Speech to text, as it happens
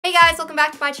Hey guys, welcome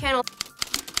back to my channel.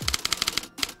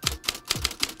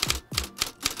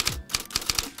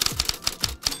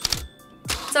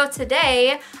 So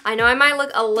today, I know I might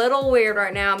look a little weird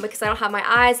right now because I don't have my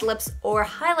eyes, lips, or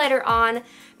highlighter on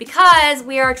because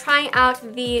we are trying out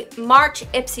the March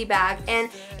IPSY bag. And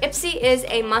IPSY is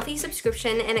a monthly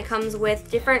subscription and it comes with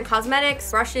different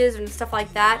cosmetics, brushes, and stuff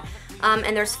like that.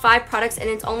 And there's 5 products and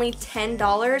it's only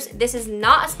 $10. This is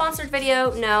not a sponsored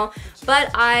video, no, but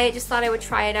I just thought I would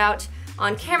try it out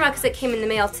on camera because it came in the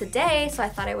mail today, so I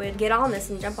thought I would get on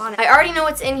this and jump on it. I already know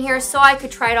what's in here, so I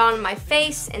could try it on my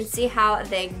face and see how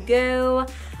they go.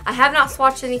 I have not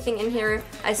swatched anything in here,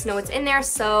 I just know what's in there,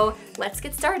 so let's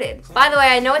get started. By the way,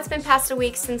 I know it's been past a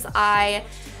week since I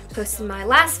posted my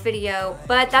last video,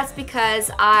 but that's because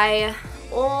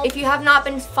if you have not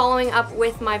been following up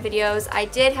with my videos, I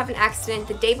did have an accident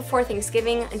the day before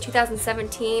Thanksgiving in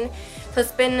 2017. So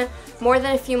it's been more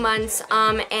than a few months,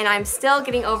 and I'm still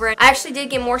getting over it. I actually did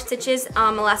get more stitches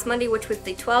last Monday, which was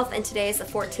the 12th, and today is the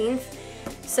 14th.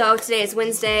 So today is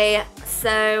Wednesday,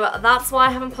 so that's why I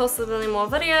haven't posted any more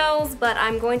videos, but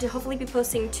I'm going to hopefully be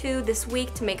posting 2 this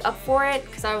week to make up for it,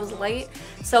 because I was late.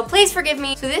 So please forgive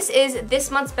me. So this is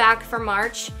this month's bag for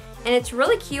March. And it's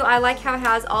really cute. I like how it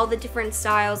has all the different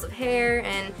styles of hair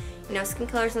and, you know, skin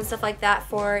colors and stuff like that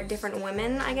for different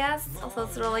women, I guess. Also,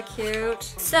 it's really cute.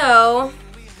 So,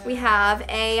 we have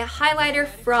a highlighter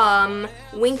from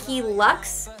Winky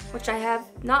Lux, which I have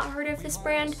not heard of this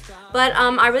brand, but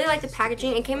I really like the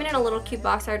packaging. It came in a little cute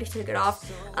box. I already took it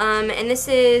off. And this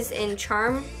is in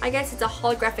Charm, I guess. It's a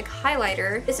holographic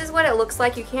highlighter. This is what it looks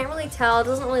like. You can't really tell. It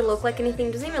doesn't really look like anything.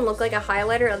 It doesn't even look like a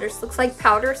highlighter. It just looks like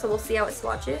powder, so we'll see how it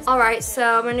swatches. Alright,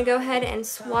 so I'm going to go ahead and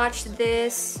swatch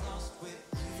this.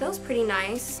 Feels pretty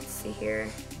nice. Let's see here.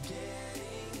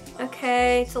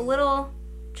 Okay, it's a little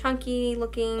chunky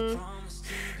looking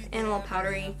and a little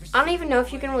powdery. I don't even know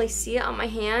if you can really see it on my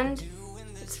hand.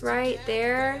 It's right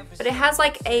there. But it has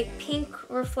like a pink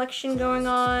reflection going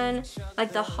on,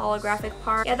 like the holographic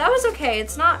part. Yeah, that was okay.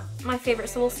 It's not my favorite,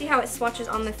 so we'll see how it swatches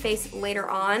on the face later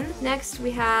on. Next,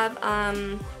 we have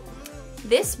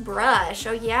this brush.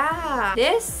 Oh yeah.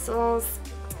 This was,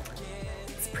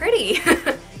 it's pretty.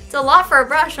 It's a lot for a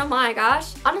brush, oh my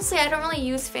gosh. Honestly, I don't really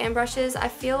use fan brushes. I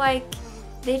feel like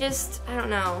they just, I don't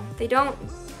know,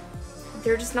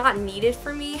 they're just not needed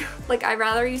for me. Like, I'd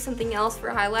rather use something else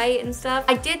for highlight and stuff.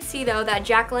 I did see though that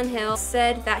Jaclyn Hill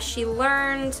said that she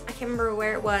learned, I can't remember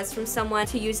where it was, from someone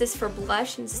to use this for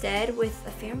blush instead with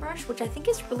a fan brush, which I think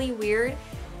is really weird.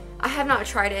 I have not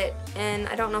tried it, and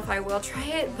I don't know if I will try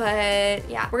it, but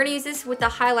yeah. We're gonna use this with the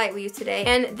highlight we use today.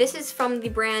 And this is from the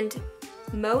brand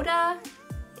Moda,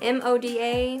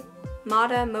 M-O-D-A.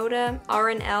 Moda,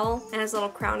 R&L, and has a little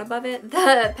crown above it.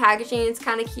 The packaging is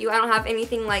kind of cute. I don't have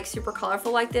anything like super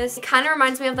colorful like this. It kind of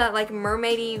reminds me of that like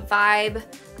mermaidy vibe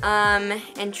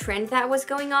and trend that was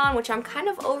going on, which I'm kind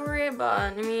of over it,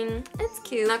 but I mean, it's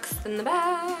cute. Next in the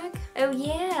bag. Oh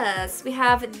yes, we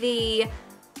have the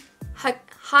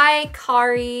Hikari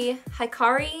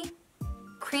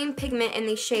cream pigment in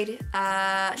the shade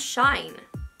Shine.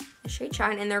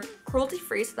 Shine, and they're cruelty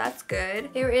free, so that's good.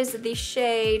 Here is the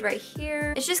shade right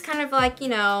here. It's just kind of like, you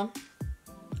know,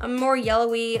 a more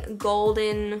yellowy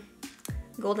golden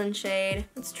shade.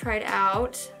 Let's try it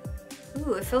out.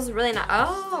 Ooh, it feels really nice.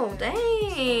 Oh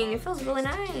dang, it feels really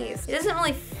nice. It doesn't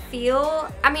really feel,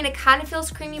 I mean, it kind of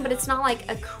feels creamy, but it's not like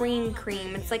a cream.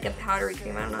 It's like a powdery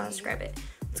cream. I don't know how to describe it.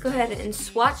 Let's go ahead and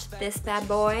swatch this bad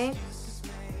boy.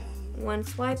 One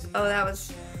swipe. Oh, that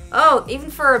was, oh,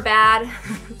 even for a bad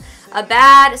a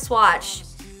bad swatch.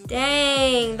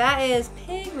 Dang, that is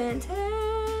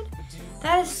pigmented.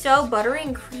 That is so buttery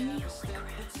and creamy. Holy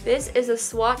crap. This is a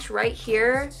swatch right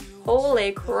here.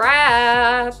 Holy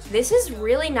crap. This is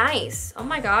really nice. Oh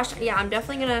my gosh. Yeah, I'm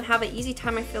definitely gonna have an easy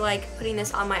time, I feel like, putting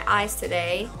this on my eyes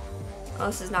today. Oh,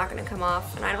 this is not gonna come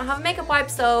off. And I don't have a makeup wipe,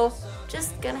 so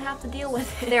just gonna have to deal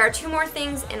with it. There are 2 more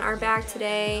things in our bag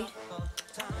today.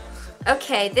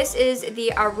 Okay, this is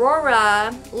the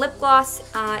Aurora lip gloss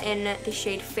in the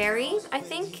shade Fairy, I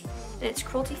think. And it's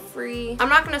cruelty free. I'm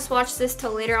not going to swatch this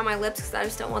till later on my lips because I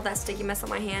just don't want that sticky mess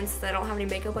on my hands since I don't have any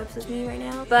makeup wipes with me right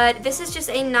now. But this is just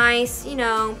a nice, you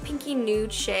know, pinky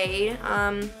nude shade.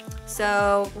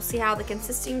 So we'll see how the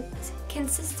consistency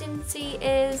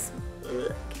is.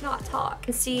 Ugh, cannot talk.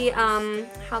 And see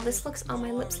how this looks on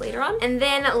my lips later on. And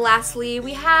then lastly,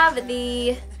 we have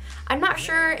the, I'm not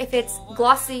sure if it's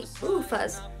glossy, ooh,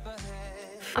 fuzz.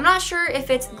 I'm not sure if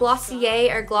it's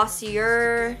Glossier or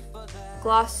Glossier,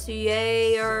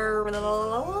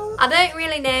 I don't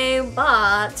really know,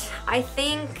 but I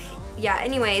think, yeah,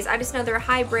 anyways, I just know they're a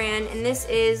high brand, and this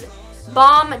is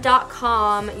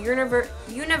Balm.com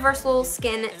Universal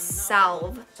Skin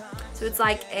Salve. So it's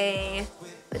like a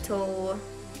little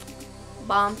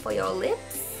balm for your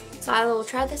lips. So I will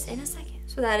try this in a second.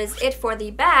 So that is it for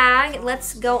the bag.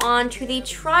 Let's go on to the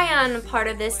try-on part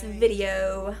of this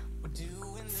video.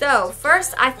 So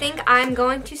first, I think I'm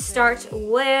going to start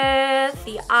with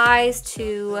the eyes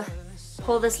to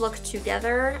pull this look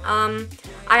together.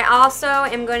 I also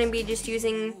am going to be just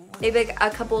using maybe a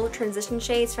couple transition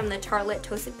shades from the Tartelette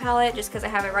Toasted palette, just because I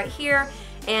have it right here,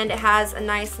 and it has a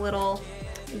nice little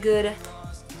good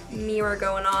mirror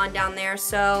going on down there.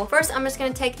 So first, I'm just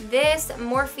going to take this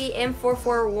Morphe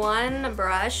M441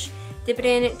 brush, dip it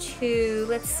into,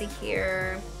 let's see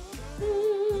here,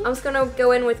 I'm just gonna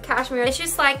go in with Cashmere. It's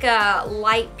just like a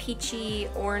light peachy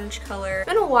orange color. It's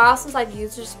been a while since I've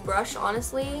used this brush,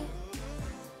 honestly,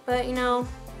 but you know,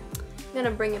 I'm gonna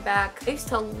bring it back. I used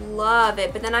to love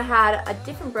it, but then I had a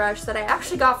different brush that I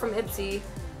actually got from IPSY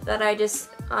that I just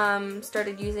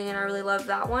started using, and I really love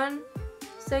that one.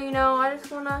 So you know, I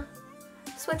just wanna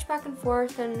switch back and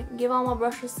forth and give all my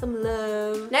brushes some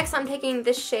love. Next, I'm taking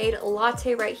this shade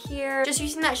Latte right here. Just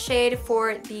using that shade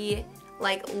for the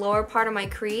like lower part of my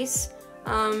crease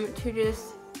to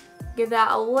just give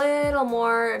that a little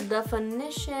more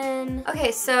definition.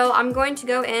 Okay, so I'm going to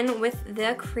go in with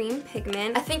the cream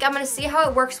pigment. I think I'm gonna see how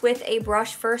it works with a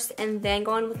brush first and then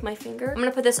go in with my finger. I'm gonna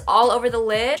put this all over the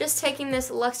lid. Just taking this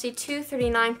Luxie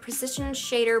 239 Precision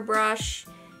Shader brush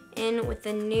in with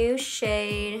the new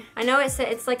shade. I know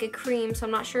it's like a cream, so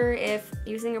I'm not sure if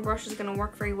using a brush is gonna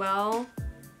work very well,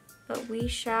 but we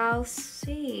shall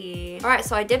see. All right,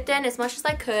 so I dipped in as much as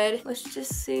I could. Let's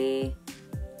just see.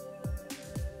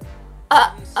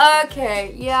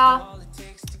 Okay, yeah.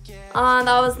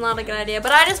 That was not a good idea,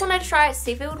 but I just wanted to try it,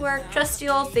 see if it would work. Trusty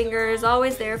old fingers,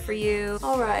 always there for you.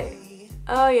 All right.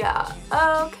 Oh yeah,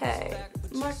 okay.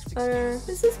 Much better.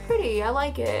 This is pretty, I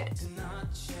like it.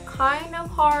 Kind of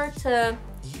hard to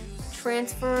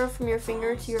transfer from your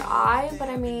finger to your eye, but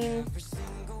I mean,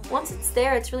 once it's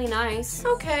there, it's really nice.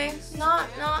 Okay, not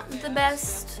the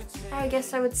best, I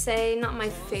guess I would say, not my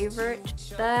favorite,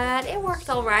 but it worked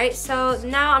all right. So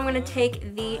now I'm gonna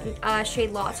take the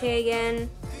shade Latte again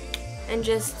and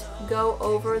just go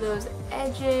over those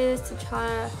edges to try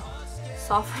to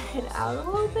soften it out a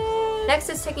little bit. Next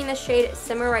is taking the shade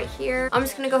Simmer right here. I'm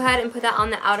just gonna go ahead and put that on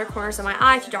the outer corners of my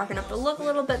eye to darken up the look a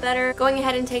little bit better. Going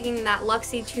ahead and taking that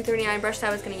Luxie 239 brush that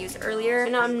I was gonna use earlier.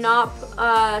 And I'm not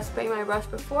spraying my brush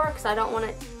before because I don't want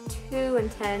it too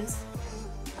intense.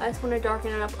 I just want to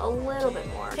darken it up a little bit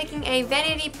more. Taking a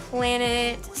Vanity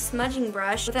Planet smudging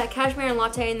brush with that Cashmere and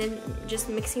Latte and then just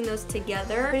mixing those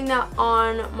together. Putting that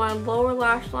on my lower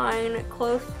lash line,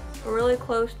 really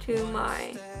close to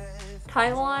my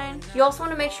tight line. You also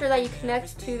want to make sure that you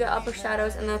connect to the upper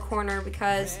shadows in the corner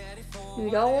because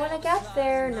you don't want to gap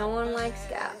there. No one likes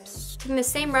gaps. Taking the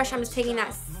same brush, I'm just taking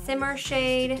that Simmer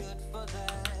shade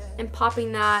and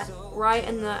popping that right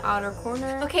in the outer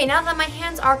corner. Okay, now that my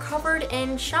hands are covered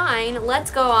in shine,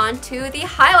 let's go on to the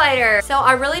highlighter. So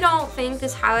I really don't think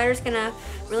this highlighter is gonna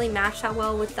really match that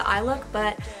well with the eye look,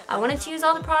 but I wanted to use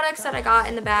all the products that I got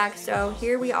in the bag, so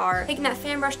here we are. Taking that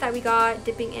fan brush that we got,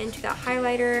 dipping into that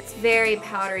highlighter. It's very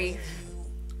powdery,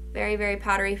 very, very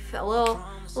powdery, a little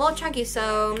chunky,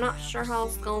 so I'm not sure how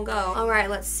it's gonna go. All right,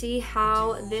 let's see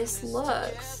how this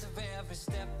looks.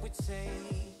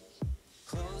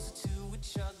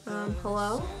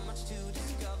 Hello?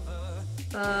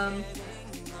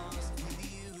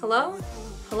 Hello?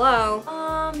 Hello?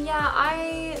 Yeah,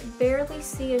 I barely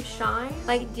see a shine.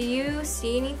 Like, do you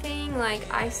see anything? Like,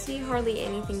 I see hardly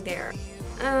anything there.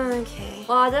 Okay.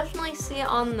 Well, I definitely see it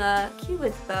on the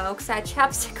Cupid's bow because I had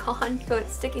chapstick on, so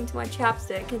it's sticking to my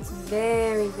chapstick. It's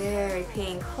very, very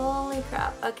pink. Holy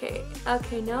crap. Okay.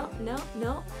 Okay, no.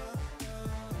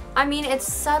 I mean,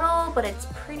 it's subtle, but it's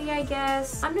pretty, I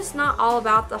guess. I'm just not all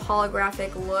about the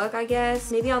holographic look, I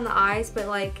guess. Maybe on the eyes, but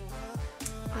like,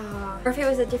 or if it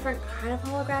was a different kind of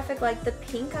holographic, like the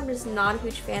pink I'm just not a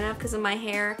huge fan of because of my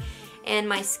hair and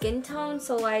my skin tone.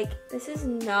 So like, this is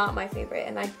not my favorite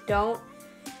and I don't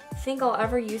think I'll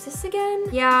ever use this again.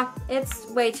 Yeah, it's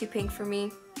way too pink for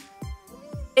me.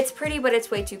 It's pretty, but it's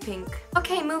way too pink.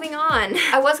 Okay, moving on.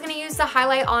 I was gonna use the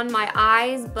highlight on my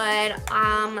eyes, but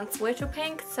it's way too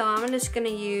pink, so I'm just gonna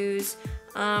use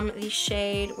the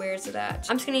shade, where is it at?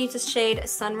 I'm just gonna use the shade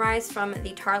Sunrise from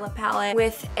the Tartelette palette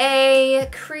with a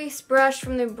crease brush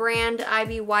from the brand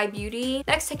IPSY Beauty.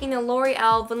 Next, taking the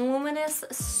L'Oreal Voluminous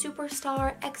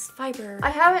Superstar X Fiber. I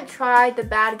haven't tried the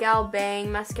Bad Gal Bang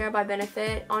mascara by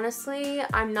Benefit. Honestly,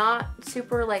 I'm not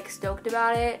super like stoked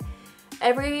about it.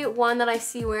 every one that I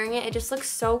see wearing it, it just looks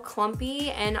so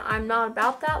clumpy, and I'm not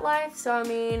about that life, so I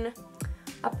mean,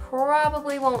 I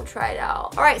probably won't try it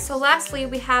out. Alright, so lastly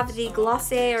we have the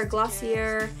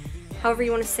Glossier, however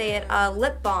you want to say it,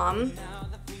 lip balm.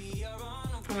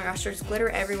 Oh my gosh, there's glitter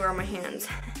everywhere on my hands.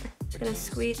 Just gonna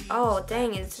squeeze. Oh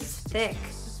dang, it's just thick.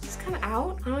 Is this come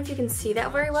out? I don't know if you can see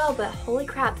that very well, but holy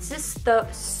crap, this is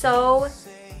so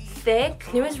thick.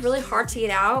 It was really hard to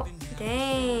get out.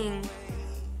 Dang.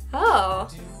 Oh.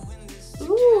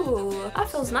 Ooh, that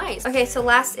feels nice. Okay, so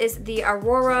last is the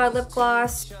Aurora lip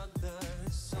gloss.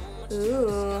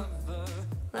 Ooh,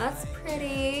 that's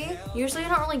pretty. Usually I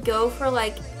don't really go for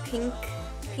like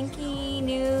pinky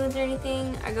nudes or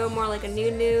anything. I go more like a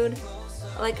nude,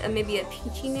 like maybe a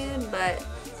peachy nude, but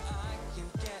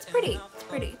it's pretty. It's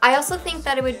pretty. I also think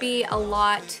that it would be a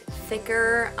lot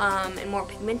thicker and more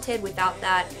pigmented without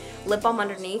that lip balm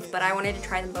underneath, but I wanted to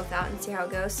try them both out and see how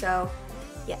it goes, so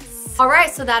yes.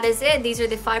 Alright, so that is it. These are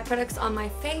the 5 products on my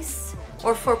face,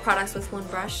 or 4 products with 1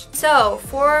 brush. So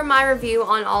for my review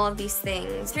on all of these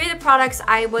things, 3 of the products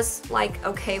I was like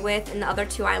okay with, and the other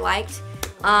 2 I liked.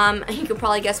 You can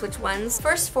probably guess which ones.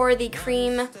 First, for the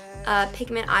cream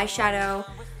pigment eyeshadow,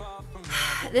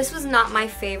 this was not my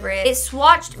favorite. It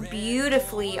swatched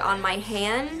beautifully on my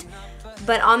hand,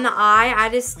 but on the eye, I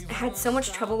just had so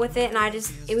much trouble with it, and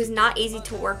it was not easy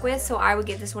to work with, so I would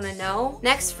give this one a no.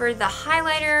 Next, for the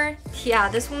highlighter, yeah,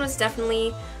 this one was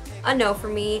definitely a no for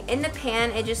me. In the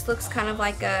pan, it just looks kind of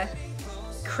like a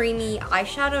creamy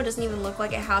eyeshadow. It doesn't even look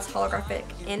like it has holographic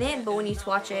in it, but when you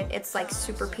swatch it, it's like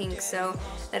super pink, so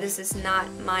that is just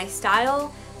not my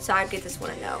style, so I'd give this one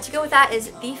a no. To go with that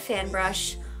is the fan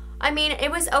brush. I mean, it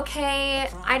was okay.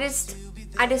 I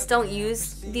just don't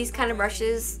use these kind of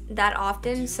brushes that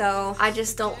often, so I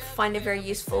just don't find it very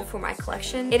useful for my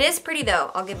collection. It is pretty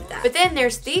though, I'll give it that. But then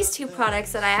there's these 2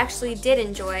 products that I actually did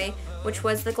enjoy, which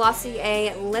was the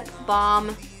Glossier Lip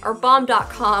Balm, or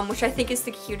Balm.com, which I think is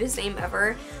the cutest name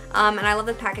ever. And I love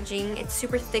the packaging. It's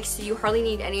super thick, so you hardly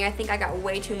need any. I think I got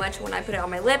way too much when I put it on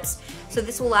my lips, so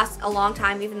this will last a long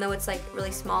time even though it's like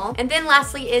really small. And then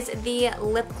lastly is the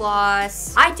lip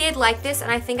gloss. I did like this,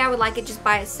 and I think I would like it just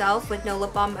by itself with no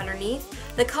lip balm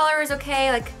underneath. The color is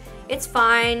okay, like it's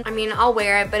fine. I mean, I'll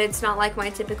wear it, but it's not like my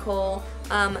typical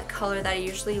color that I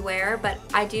usually wear, but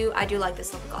I do like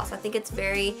this lip gloss. I think it's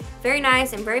very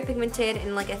nice and very pigmented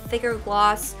and like a thicker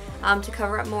gloss to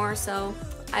cover up more, so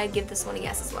I'd give this one a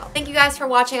yes as well. Thank you guys for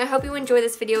watching. I hope you enjoyed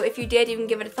this video. If you did, you can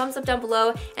give it a thumbs up down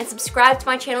below and subscribe to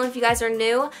my channel if you guys are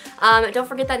new. Don't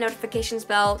forget that notifications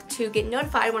bell to get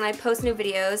notified when I post new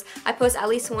videos. I post at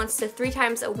least once to 3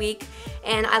 times a week,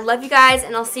 and I love you guys,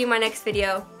 and I'll see you in my next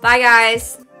video. Bye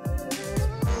guys!